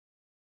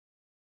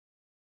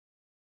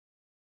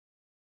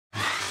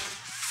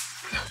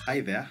Hi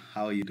there,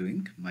 how are you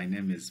doing? My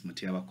name is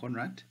Mutiawa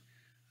Conrad,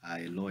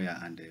 a lawyer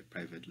and a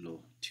private law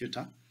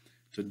tutor.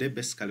 Today,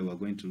 basically, we're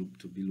going to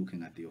be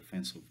looking at the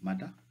offense of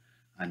murder.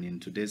 And in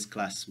today's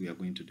class, we are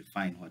going to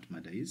define what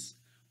murder is.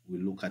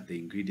 We'll look at the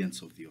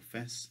ingredients of the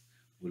offense.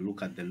 We'll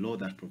look at the law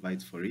that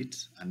provides for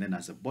it. And then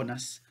as a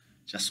bonus,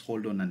 just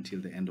hold on until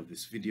the end of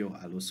this video.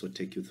 I'll also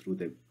take you through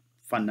the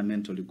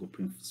fundamental legal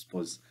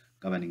principles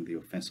governing the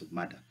offense of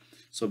murder.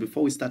 So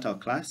before we start our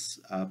class,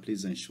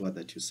 please ensure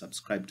that you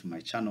subscribe to my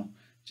channel.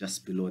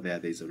 Just below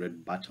there is a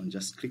red button.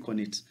 Just click on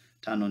it,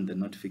 turn on the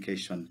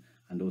notification,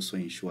 and also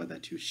ensure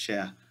that you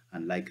share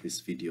and like this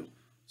video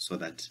so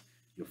that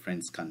your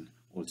friends can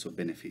also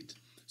benefit.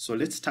 So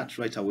let's start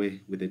right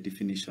away with the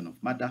definition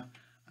of murder.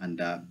 And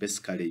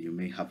basically, you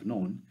may have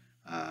known,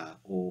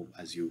 or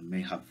as you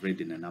may have read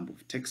in a number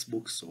of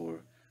textbooks or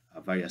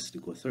various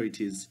legal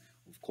authorities,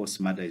 of course,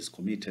 murder is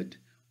committed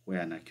where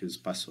an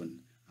accused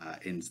person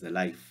ends the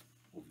life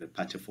of the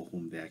party for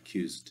whom they are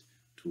accused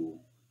to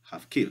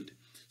have killed.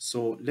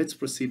 So let's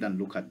proceed and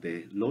look at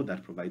the law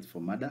that provides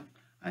for murder.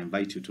 I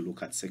invite you to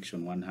look at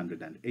section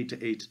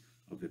 188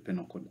 of the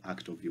Penal Code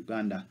Act of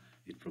Uganda.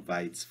 It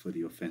provides for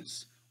the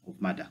offense of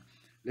murder.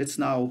 Let's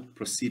now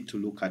proceed to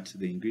look at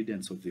the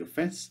ingredients of the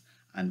offense.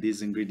 And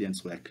these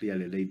ingredients were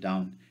clearly laid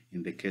down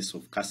in the case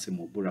of Kasim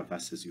Obura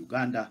versus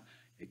Uganda,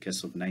 a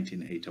case of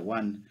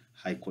 1981,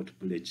 High Court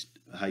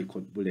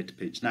Bullet,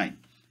 page 9.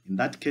 In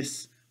that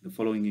case, the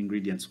following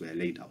ingredients were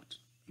laid out.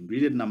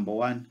 Ingredient number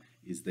 1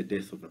 is the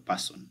death of a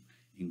person.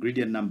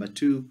 Ingredient number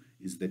 2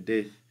 is the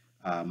death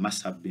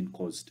must have been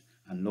caused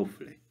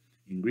unlawfully.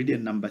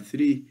 Ingredient number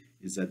 3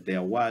 is that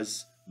there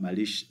was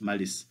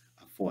malice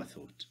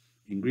aforethought.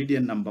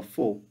 Ingredient number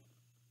 4,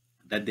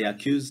 that the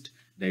accused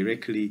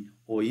directly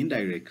or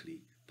indirectly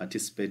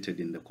participated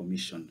in the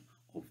commission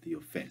of the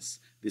offense.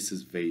 This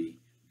is very,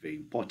 very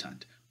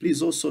important.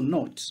 Please also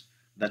note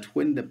that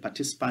when the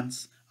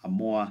participants are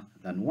more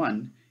than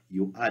one,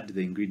 you add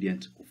the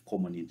ingredient of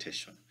common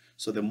intention.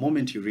 So the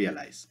moment you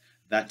realize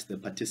that the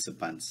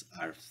participants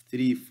are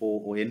 3,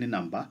 4, or any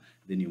number,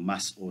 then you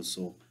must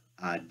also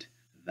add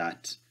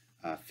that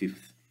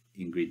fifth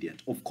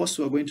ingredient. Of course,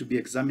 we're going to be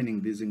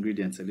examining these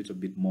ingredients a little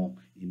bit more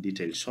in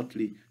detail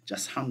shortly.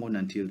 Just hang on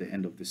until the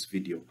end of this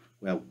video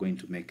where we're going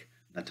to make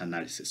that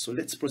analysis. So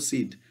let's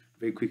proceed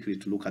very quickly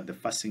to look at the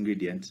first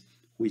ingredient,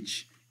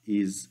 which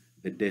is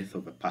the death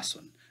of a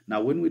person.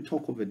 Now, when we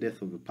talk of the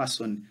death of a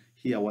person,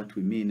 here what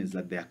we mean is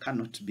that there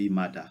cannot be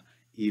murder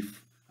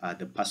if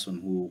the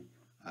person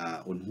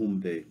on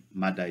whom the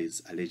murder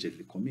is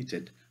allegedly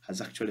committed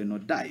has actually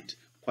not died.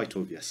 Quite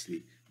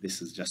obviously,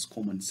 this is just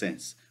common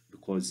sense,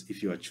 because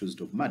if you are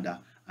accused of murder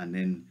and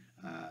then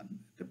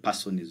the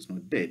person is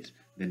not dead,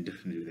 then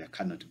definitely there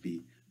cannot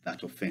be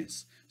that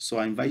offense. So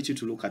I invite you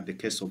to look at the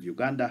case of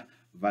Uganda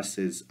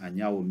versus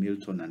Anyawo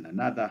Milton and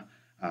another,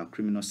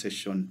 criminal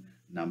session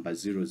number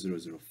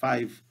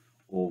 0005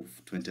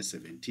 of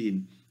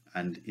 2017.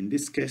 And in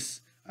this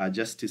case,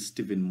 Justice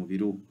Stephen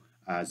Mubiru,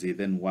 as he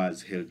then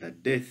was, held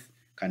that death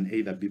can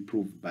either be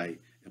proved by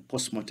a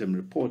post-mortem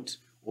report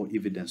or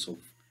evidence of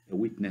a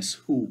witness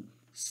who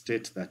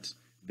state that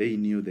they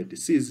knew the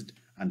deceased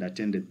and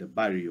attended the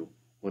burial,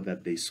 or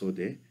that they saw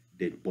the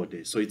dead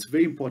body. So it's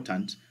very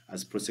important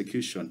as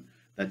prosecution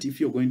that if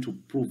you're going to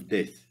prove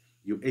death,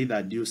 you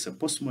either adduce a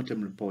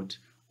post-mortem report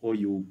or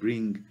you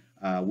bring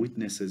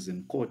witnesses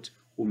in court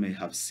who may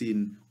have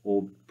seen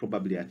or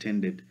probably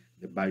attended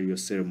the burial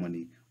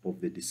ceremony of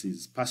the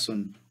deceased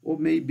person, or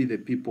maybe the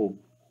people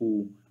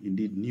who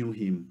indeed knew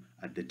him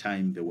at the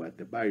time they were at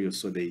the burial,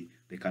 so they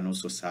can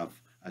also serve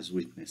as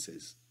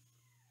witnesses.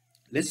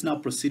 Let's now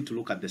proceed to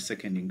look at the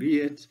second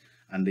ingredient,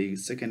 and the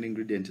second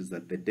ingredient is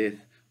that the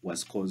death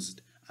was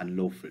caused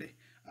unlawfully.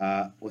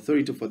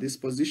 Authority for this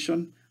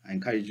position, I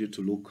encourage you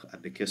to look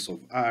at the case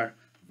of R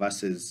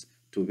versus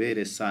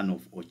Tuvere, son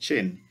of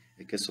Ochen,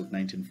 a case of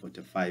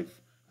 1945,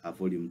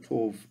 volume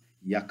 12,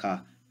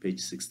 Yaka,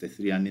 page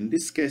 63. And in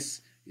this case,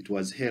 it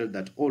was held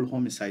that all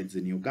homicides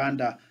in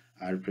Uganda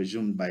are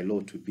presumed by law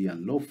to be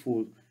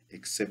unlawful,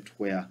 except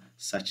where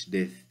such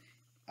death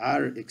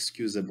are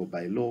excusable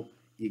by law,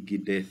 e.g.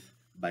 death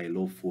by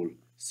lawful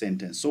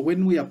sentence. So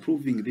when we are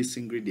proving this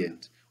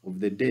ingredient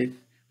of the death,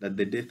 that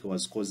the death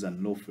was caused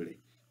unlawfully,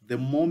 the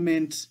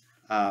moment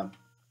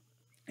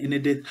any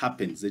death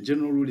happens, the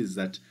general rule is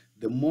that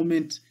the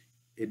moment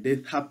a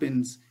death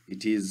happens,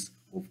 it is,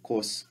 of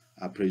course,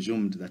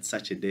 presumed that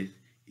such a death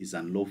is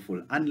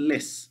unlawful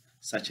unless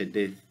such a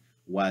death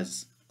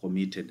was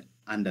committed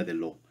under the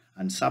law.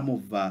 And some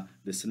of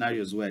the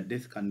scenarios where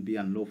death can be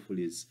unlawful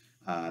is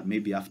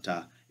maybe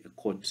after a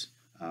court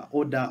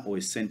order or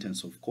a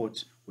sentence of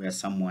court where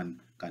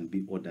someone can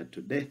be ordered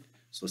to death.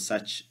 So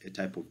such a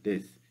type of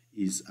death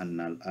is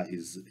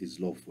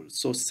lawful.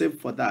 So save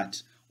for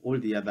that, all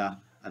the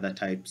other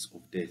types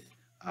of death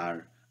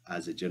are,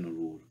 as a general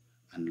rule,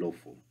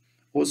 unlawful.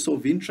 Also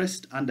of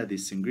interest under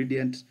this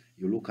ingredient,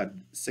 you look at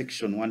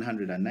section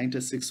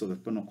 196 of the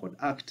Penal Code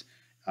Act,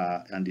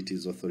 and it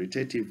is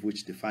authoritative,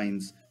 which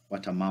defines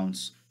what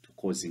amounts to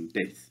causing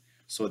death.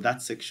 So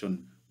that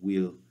section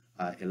will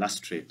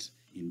illustrate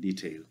in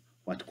detail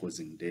what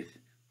causing death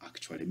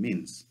actually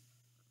means.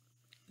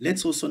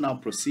 Let's also now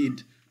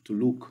proceed to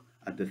look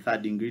at the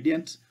third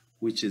ingredient,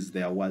 which is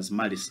there was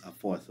malice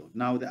aforethought.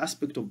 Now, the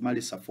aspect of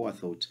malice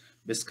aforethought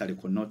basically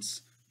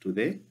connotes to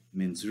the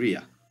mens rea.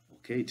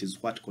 Okay, it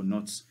is what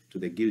connotes to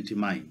the guilty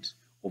mind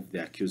of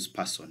the accused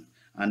person.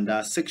 And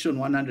Section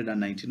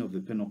 119 of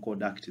the Penal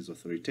Code Act is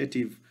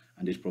authoritative,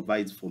 and it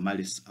provides for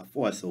malice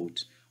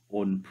aforethought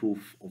on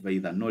proof of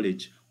either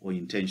knowledge or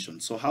intention.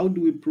 So how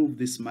do we prove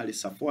this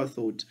malice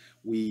aforethought?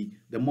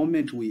 The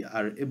moment we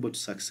are able to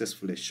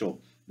successfully show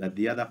that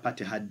the other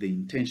party had the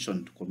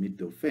intention to commit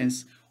the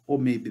offense, or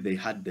maybe they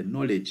had the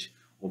knowledge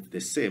of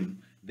the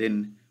same,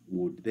 then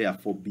would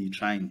therefore be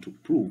trying to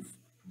prove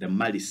the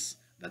malice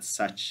that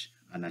such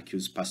an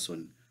accused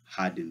person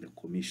had in the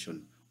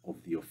commission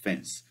of the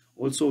offense.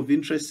 Also of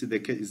interest is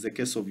the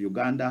case of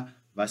Uganda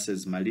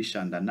versus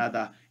Malaysia and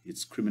another.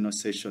 It's criminal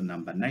session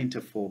number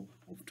 94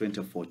 of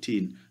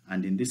 2014,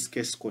 and in this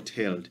case court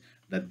held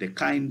that the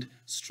kind,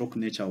 stroke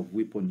nature of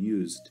weapon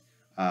used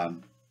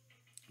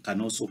can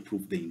also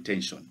prove the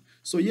intention.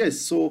 So yes,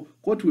 so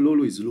court will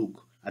always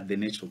look at the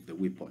nature of the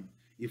weapon.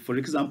 If, for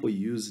example,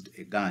 you used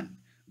a gun,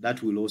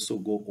 that will also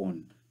go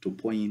on to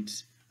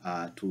point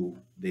to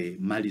the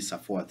malice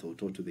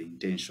aforethought or to the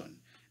intention.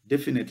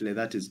 Definitely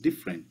that is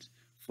different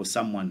for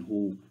someone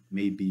who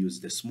maybe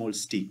used a small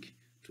stick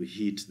to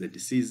hit the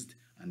deceased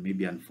and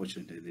maybe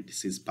unfortunately the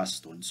deceased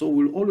passed on. So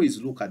we'll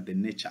always look at the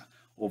nature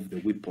of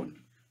the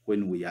weapon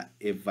when we are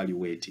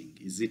evaluating.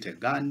 Is it a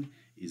gun?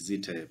 Is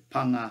it a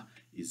panga?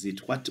 Is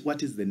it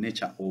what is the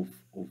nature of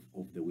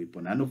the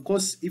weapon? And of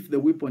course, if the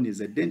weapon is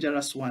a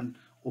dangerous one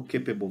or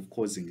capable of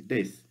causing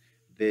death,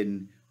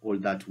 then all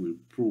that will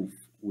prove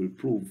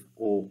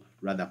or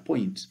rather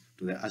point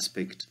to the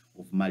aspect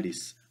of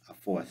malice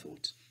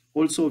aforethought.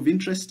 Also of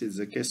interest is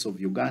the case of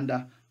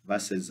Uganda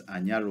versus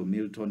Anyaro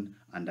Milton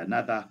and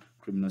another,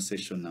 criminal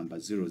session number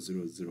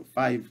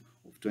 0005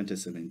 of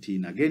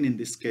 2017. Again, in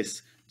this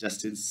case,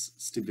 Justice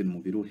Stephen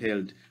Mubiru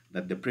held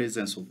that the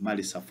presence of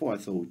malice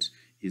aforethought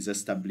is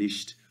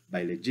established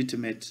by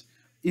legitimate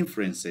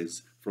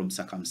inferences from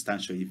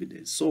circumstantial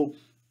evidence. So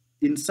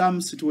in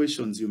some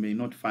situations, you may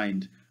not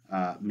find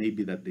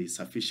maybe that there is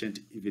sufficient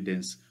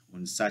evidence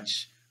on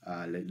such,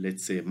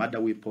 let's say,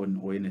 murder weapon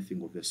or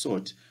anything of the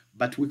sort,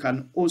 but we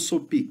can also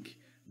pick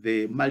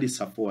the malice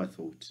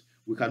aforethought.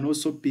 We can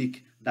also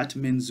pick that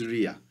mens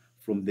rea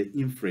from the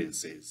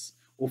inferences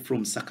or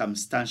from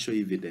circumstantial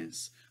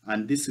evidence.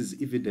 And this is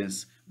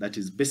evidence that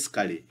is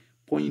basically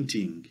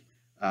pointing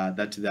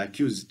that the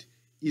accused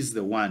is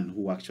the one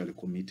who actually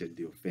committed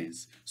the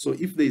offense. So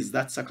if there is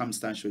that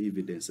circumstantial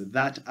evidence,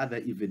 that other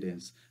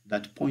evidence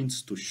that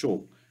points to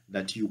show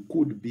that you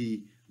could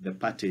be the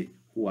party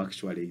who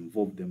actually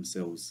involved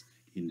themselves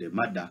in the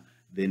murder,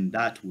 then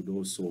that would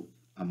also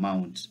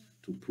amount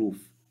to proof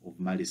of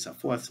malice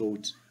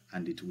aforethought,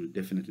 and it will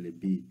definitely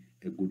be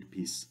a good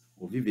piece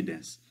of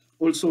evidence.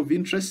 Also of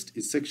interest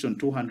is section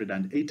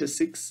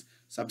 286,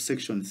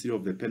 subsection 3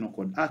 of the Penal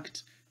Code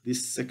Act.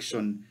 This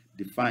section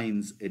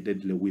defines a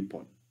deadly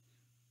weapon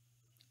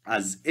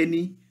as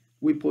any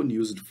weapon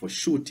used for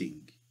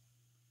shooting,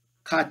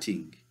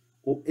 cutting,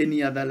 or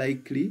any other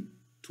likely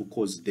to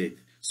cause death.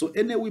 So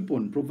any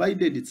weapon,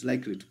 provided it's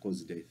likely to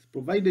cause death,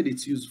 provided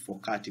it's used for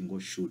cutting or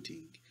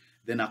shooting,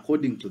 then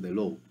according to the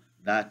law,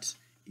 that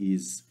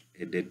is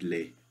a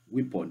deadly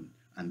weapon,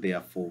 and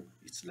therefore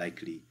it's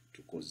likely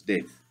to cause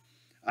death.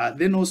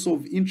 Then also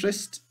of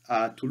interest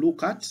to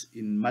look at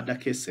in murder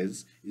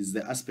cases is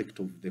the aspect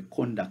of the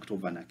conduct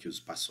of an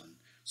accused person.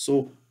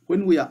 So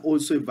when we are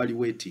also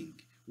evaluating,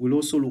 we'll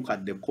also look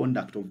at the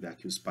conduct of the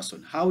accused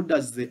person. How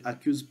does the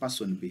accused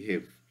person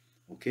behave,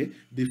 okay,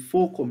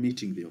 before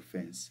committing the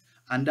offense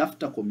and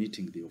after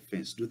committing the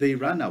offense? Do they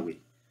run away?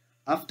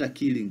 After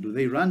killing, do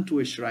they run to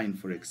a shrine,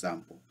 for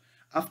example?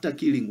 After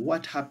killing,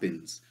 what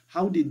happens?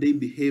 How did they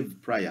behave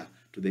prior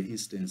to the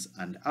instance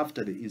and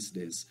after the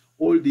incidents?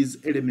 All these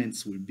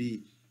elements will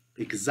be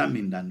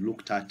examined and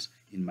looked at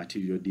in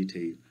material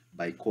detail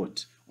by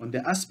court. On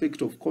the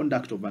aspect of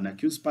conduct of an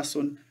accused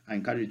person, I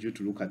encourage you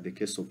to look at the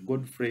case of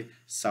Godfrey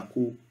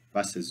Saku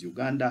versus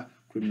Uganda,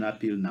 criminal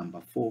appeal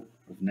number 4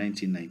 of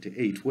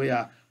 1998,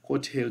 where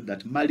court held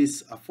that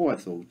malice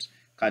aforethought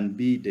can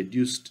be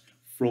deduced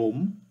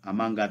from,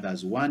 among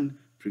others, 1,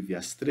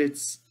 previous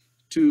threats,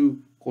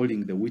 2,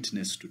 calling the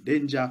witness to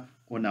danger,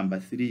 or number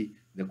 3,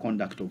 the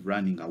conduct of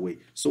running away.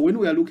 So when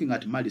we are looking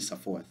at malice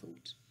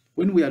aforethought,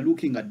 when we are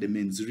looking at the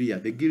mens rea,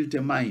 the guilty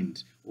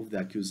mind of the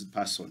accused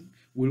person,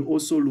 we'll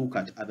also look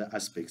at other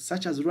aspects,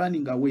 such as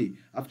running away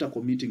after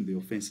committing the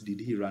offense. Did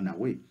he run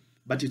away?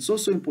 But it's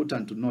also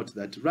important to note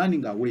that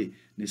running away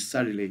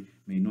necessarily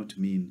may not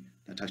mean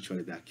that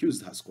actually the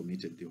accused has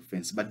committed the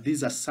offense. But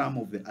these are some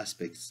of the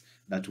aspects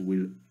that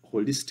will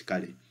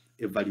holistically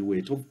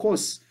evaluate, of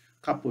course,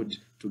 coupled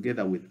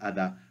together with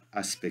other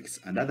aspects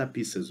and other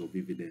pieces of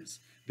evidence.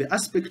 The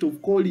aspect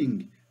of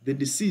calling the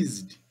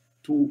deceased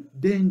to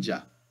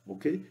danger,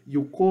 okay?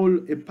 You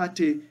call a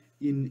party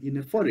in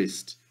a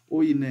forest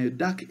or in a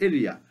dark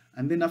area,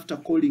 and then after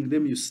calling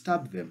them, you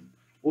stab them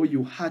or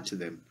you hurt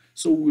them.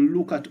 So we'll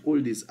look at all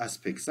these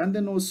aspects. And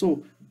then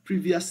also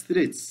previous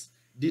threats.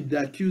 Did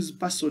the accused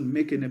person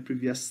make any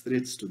previous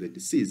threats to the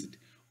deceased?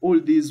 All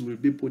these will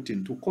be put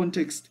into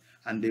context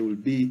and they will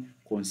be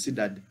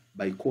considered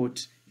by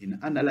court in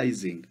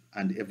analyzing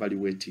and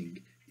evaluating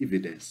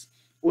evidence.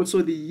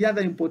 Also, the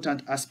other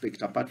important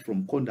aspect apart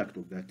from conduct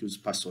of the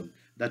accused person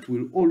that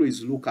we'll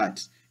always look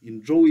at in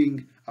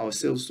drawing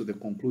ourselves to the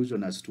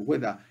conclusion as to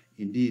whether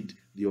indeed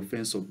the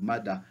offense of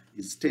murder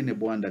is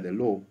tenable under the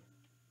law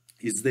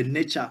is the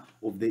nature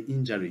of the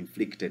injury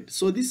inflicted.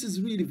 So this is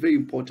really very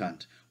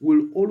important.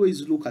 We'll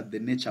always look at the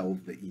nature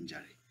of the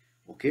injury.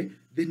 Okay,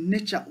 the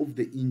nature of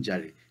the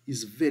injury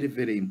is very,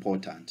 very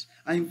important.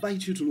 I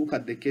invite you to look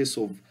at the case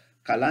of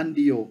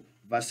Kalandio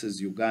versus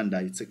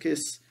Uganda. It's a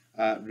case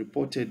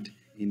reported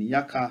in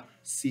Yaka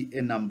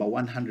CA number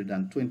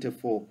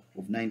 124 of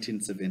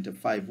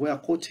 1975, where a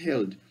court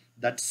held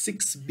that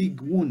 6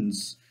 big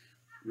wounds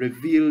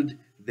revealed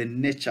the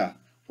nature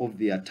of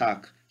the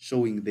attack,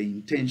 showing the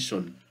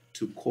intention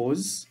to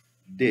cause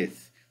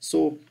death.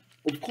 So,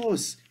 of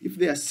course, if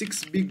there are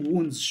 6 big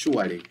wounds,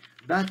 surely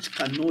that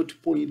cannot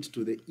point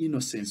to the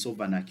innocence of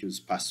an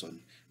accused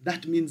person.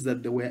 That means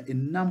that there were a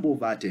number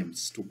of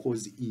attempts to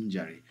cause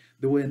injury.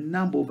 There were a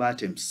number of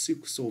attempts,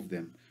 6 of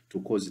them, to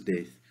cause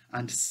death.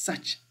 And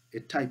such a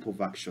type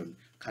of action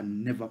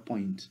can never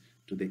point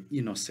to the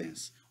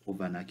innocence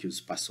of an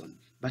accused person.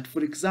 But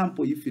for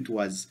example, if it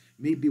was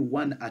maybe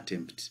one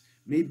attempt,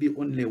 maybe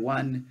only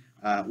one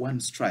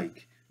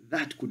strike,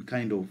 that could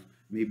kind of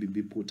maybe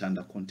be put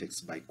under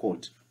context by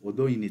court,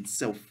 although in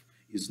itself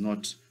is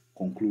not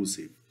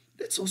conclusive.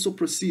 Let's also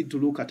proceed to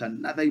look at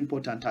another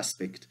important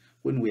aspect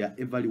when we are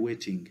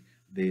evaluating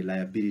the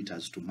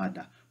liabilities to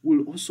murder.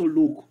 We'll also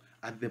look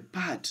at the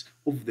part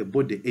of the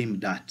body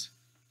aimed at.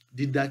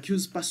 Did the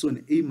accused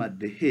person aim at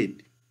the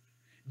head?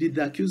 Did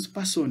the accused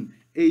person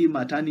aim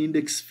at an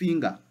index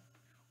finger?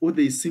 Or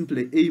they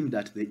simply aimed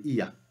at the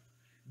ear?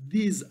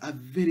 These are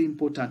very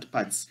important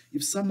parts.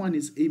 If someone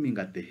is aiming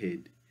at the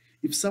head,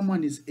 if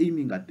someone is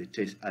aiming at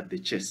the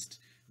chest,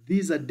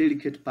 these are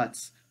delicate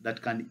parts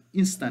that can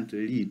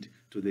instantly lead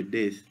to the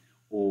death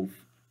of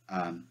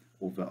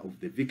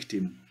the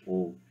victim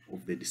or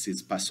of the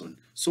deceased person.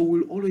 So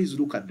we'll always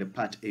look at the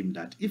part aimed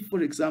at. If,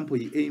 for example,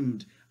 he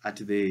aimed at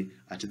the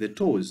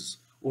toes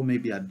or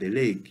maybe at the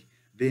leg,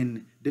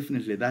 then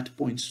definitely that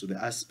points to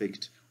the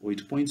aspect, or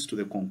it points to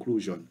the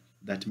conclusion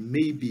that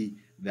maybe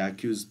the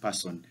accused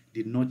person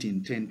did not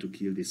intend to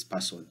kill this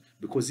person.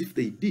 Because if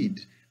they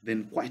did,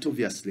 then quite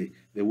obviously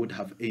they would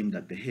have aimed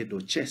at the head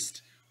or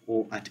chest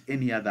or at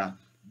any other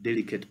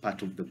delicate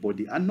part of the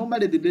body. And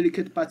normally the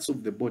delicate parts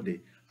of the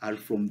body are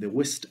from the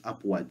waist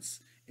upwards.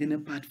 Any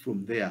part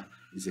from there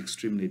is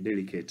extremely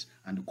delicate,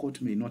 and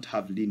court may not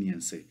have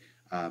leniency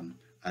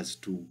as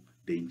to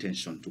the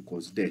intention to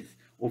cause death.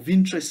 Of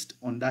interest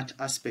on that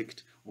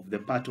aspect of the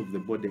part of the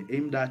body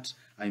aimed at,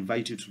 I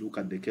invite you to look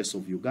at the case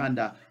of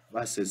Uganda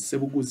versus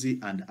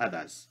Sebuguzi and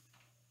others.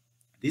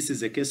 This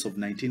is a case of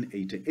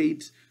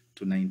 1988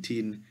 to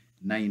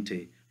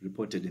 1990,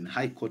 reported in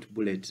High Court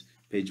Bullet,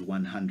 page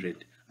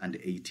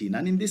 118.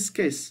 And in this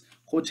case,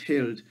 court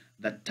held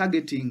that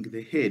targeting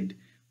the head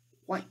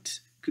quite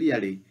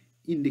clearly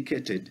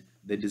indicated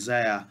the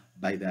desire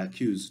by the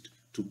accused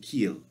to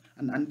kill.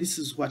 And this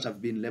is what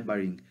I've been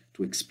laboring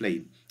to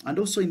explain. And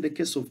also in the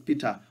case of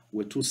Peter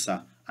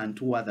Wetusa and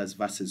 2 others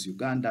versus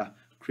Uganda,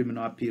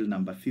 Criminal Appeal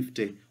number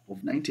 50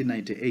 of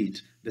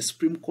 1998, the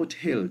Supreme Court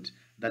held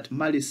that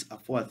malice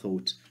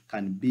aforethought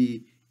can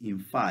be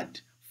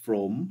inferred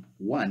from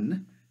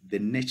 1, the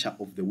nature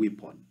of the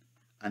weapon,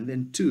 and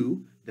then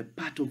 2, the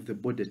part of the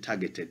body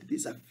targeted.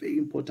 These are very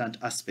important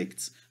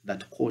aspects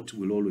that court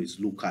will always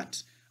look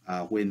at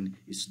when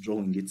it's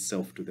drawing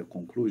itself to the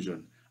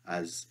conclusion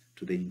as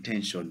to the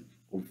intention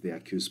of the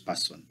accused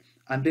person.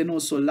 And then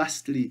also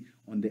lastly,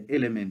 on the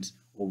element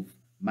of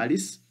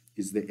malice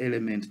is the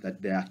element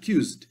that the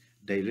accused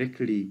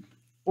directly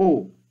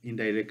or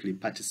indirectly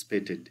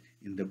participated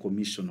in the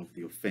commission of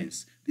the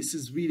offense. This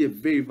is really a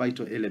very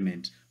vital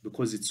element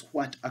because it's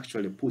what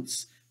actually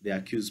puts the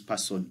accused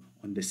person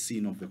on the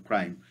scene of the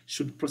crime.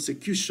 Should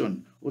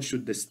prosecution or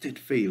should the state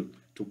fail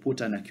to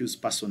put an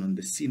accused person on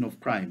the scene of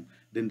crime,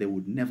 then they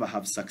would never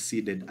have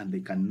succeeded, and they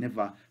can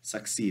never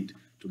succeed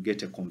to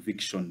get a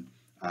conviction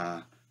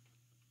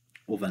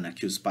of an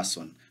accused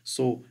person.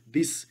 So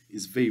this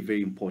is very,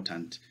 very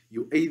important.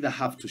 You either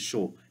have to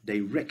show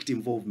direct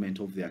involvement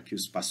of the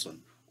accused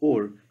person,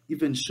 or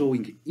even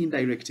showing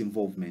indirect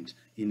involvement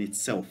in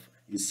itself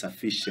is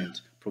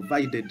sufficient,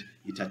 provided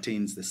it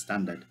attains the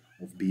standard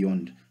of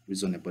beyond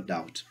reasonable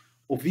doubt.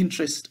 Of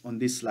interest on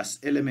this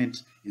last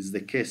element is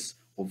the case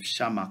of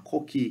Shama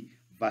Koki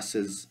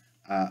versus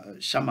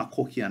Shama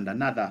Koki and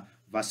another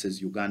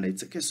versus Uganda.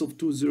 It's a case of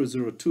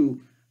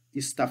 2002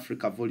 East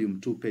Africa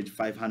Volume 2, page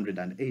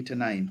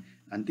 589,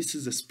 and this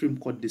is a Supreme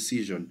Court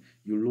decision.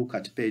 You look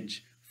at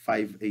page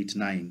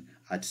 589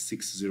 at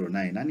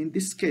 609, and in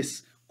this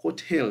case,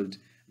 court held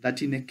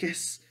that in a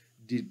case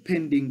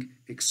depending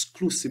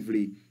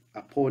exclusively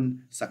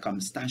upon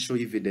circumstantial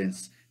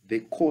evidence, the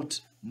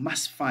court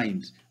must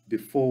find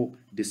before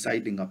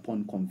deciding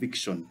upon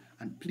conviction.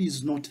 And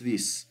please note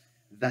this,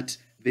 that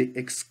the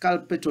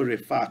exculpatory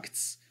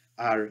facts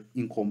are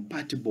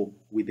incompatible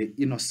with the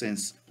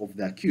innocence of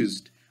the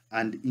accused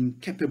and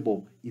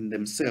incapable in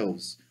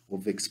themselves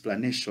of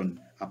explanation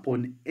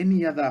upon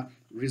any other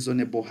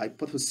reasonable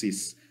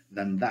hypothesis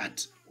than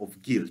that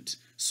of guilt.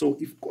 So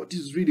if court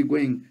is really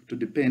going to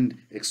depend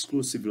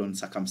exclusively on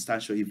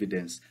circumstantial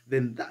evidence,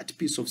 then that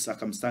piece of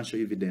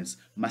circumstantial evidence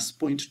must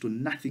point to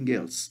nothing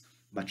else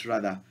but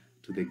rather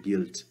to the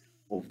guilt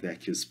of the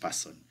accused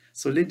person.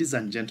 So ladies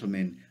and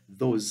gentlemen,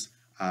 those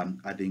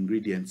are the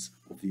ingredients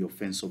of the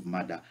offense of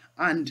murder.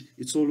 And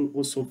it's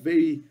also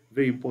very,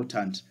 very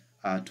important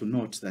to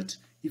note that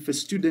if a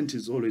student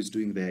is always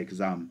doing their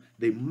exam,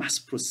 they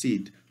must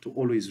proceed to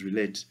always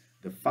relate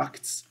the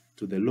facts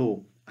to the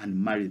law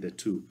and marry the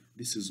two.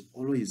 This is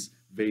always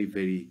very,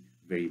 very,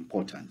 very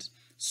important.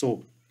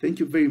 So thank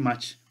you very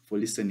much for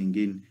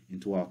listening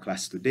into our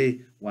class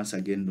today. Once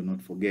again, do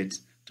not forget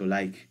to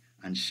like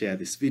and share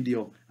this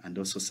video, and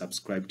also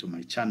subscribe to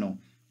my channel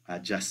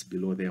just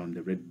below there on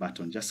the red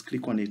button. Just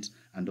click on it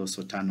and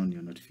also turn on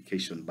your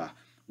notification bar.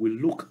 We'll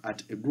look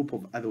at a group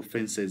of other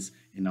offenses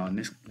in our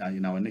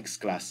next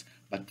class.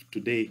 But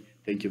today,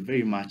 thank you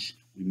very much.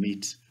 We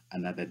meet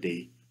another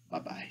day.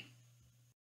 Bye-bye.